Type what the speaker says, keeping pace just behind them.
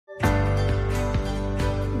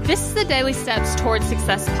This is the Daily Steps Towards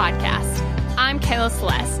Success podcast. I'm Kayla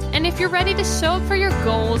Celeste, and if you're ready to show up for your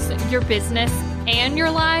goals, your business, and your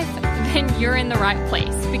life, then you're in the right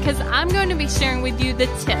place because I'm going to be sharing with you the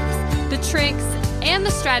tips, the tricks, and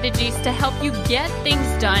the strategies to help you get things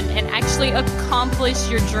done and actually accomplish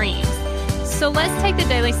your dreams. So let's take the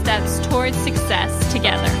daily steps towards success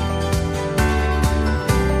together.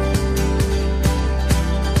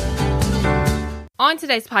 On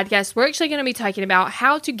today's podcast, we're actually going to be talking about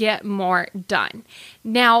how to get more done.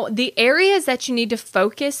 Now, the areas that you need to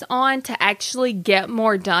focus on to actually get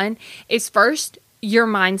more done is first, your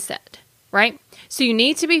mindset, right? So you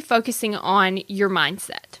need to be focusing on your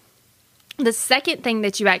mindset. The second thing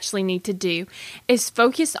that you actually need to do is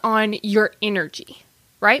focus on your energy,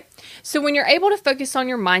 right? So when you're able to focus on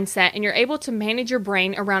your mindset and you're able to manage your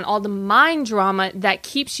brain around all the mind drama that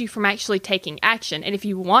keeps you from actually taking action. And if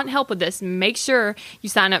you want help with this, make sure you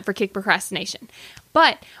sign up for Kick Procrastination.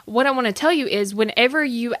 But what I want to tell you is whenever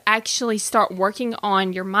you actually start working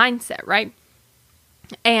on your mindset, right?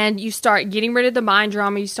 And you start getting rid of the mind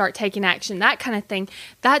drama, you start taking action, that kind of thing.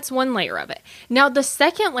 That's one layer of it. Now, the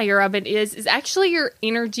second layer of it is actually your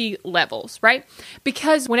energy levels, right?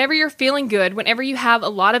 Because whenever you're feeling good, whenever you have a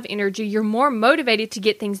lot of energy, you're more motivated to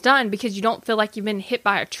get things done because you don't feel like you've been hit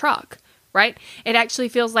by a truck, right? It actually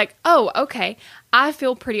feels like, oh, okay, I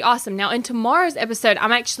feel pretty awesome. Now, in tomorrow's episode,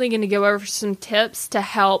 I'm actually going to go over some tips to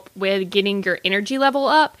help with getting your energy level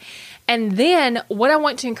up. And then what I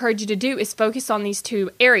want to encourage you to do is focus on these two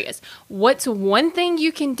areas. What's one thing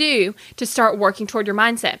you can do to start working toward your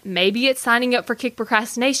mindset? Maybe it's signing up for Kick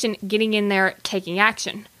Procrastination, getting in there, taking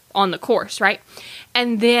action on the course, right?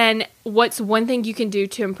 And then what's one thing you can do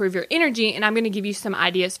to improve your energy? And I'm going to give you some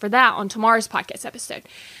ideas for that on tomorrow's podcast episode.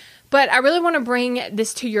 But I really want to bring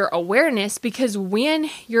this to your awareness because when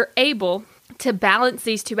you're able to balance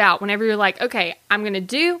these two out, whenever you're like, okay, I'm going to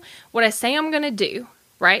do what I say I'm going to do,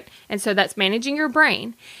 right? And so that's managing your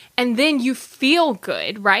brain. And then you feel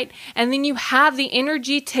good, right? And then you have the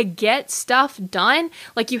energy to get stuff done.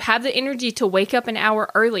 Like you have the energy to wake up an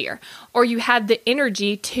hour earlier, or you have the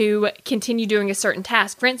energy to continue doing a certain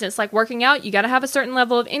task. For instance, like working out, you got to have a certain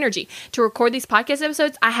level of energy. To record these podcast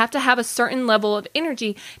episodes, I have to have a certain level of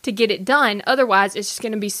energy to get it done. Otherwise, it's just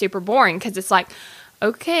going to be super boring because it's like,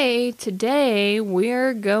 okay, today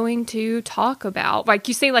we're going to talk about, like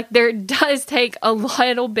you see, like there does take a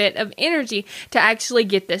little bit of energy to actually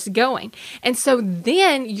get this going. And so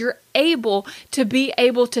then you're able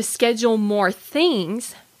to schedule more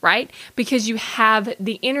things, right? Because you have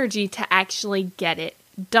the energy to actually get it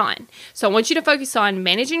done. So I want you to focus on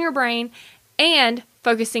managing your brain and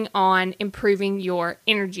focusing on improving your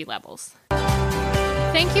energy levels.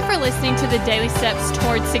 Thank you for listening to the Daily Steps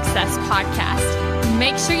Towards Success podcast.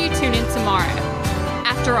 Make sure you tune in tomorrow.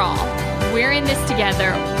 After all, we're in this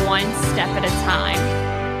together, one step at a time.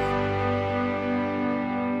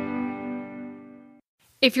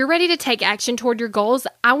 If you're ready to take action toward your goals,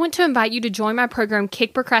 I want to invite you to join my program,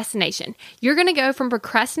 Kick Procrastination. You're going to go from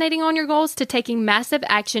procrastinating on your goals to taking massive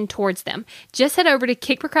action towards them. Just head over to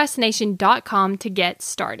kickprocrastination.com to get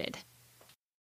started.